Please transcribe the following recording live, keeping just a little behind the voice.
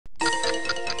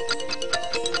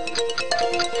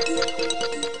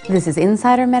This is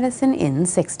Insider Medicine in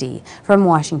 60. From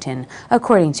Washington,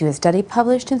 according to a study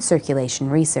published in Circulation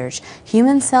Research,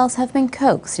 human cells have been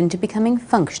coaxed into becoming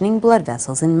functioning blood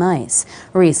vessels in mice.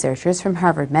 Researchers from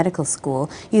Harvard Medical School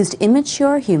used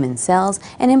immature human cells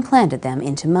and implanted them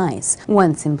into mice.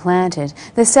 Once implanted,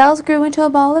 the cells grew into a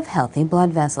ball of healthy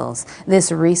blood vessels.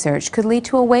 This research could lead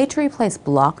to a way to replace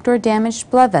blocked or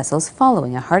damaged blood vessels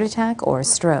following a heart attack or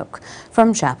stroke.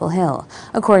 From Chapel Hill,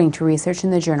 according to research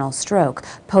in the journal Stroke,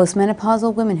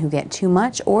 postmenopausal women who get too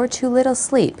much or too little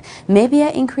sleep may be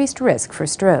at increased risk for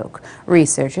stroke.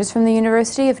 Researchers from the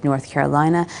University of North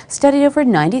Carolina studied over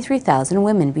 93,000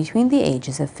 women between the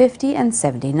ages of 50 and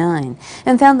 79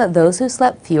 and found that those who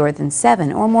slept fewer than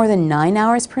 7 or more than 9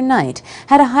 hours per night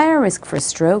had a higher risk for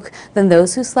stroke than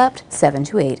those who slept 7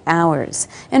 to 8 hours.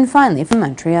 And finally, from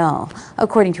Montreal,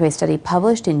 according to a study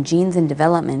published in Genes in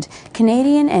Development,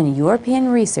 Canadian and European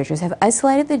researchers have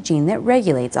isolated the gene that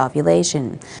regulates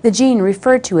ovulation. The gene,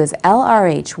 referred to as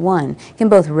LRH1, can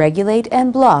both regulate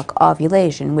and block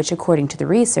ovulation, which, according to the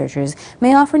researchers,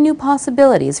 may offer new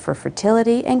possibilities for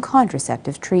fertility and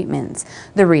contraceptive treatments.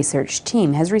 The research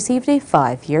team has received a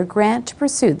 5-year grant to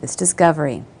pursue this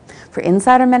discovery. For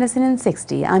Insider Medicine in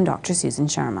 60, I'm Dr. Susan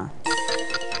Sharma.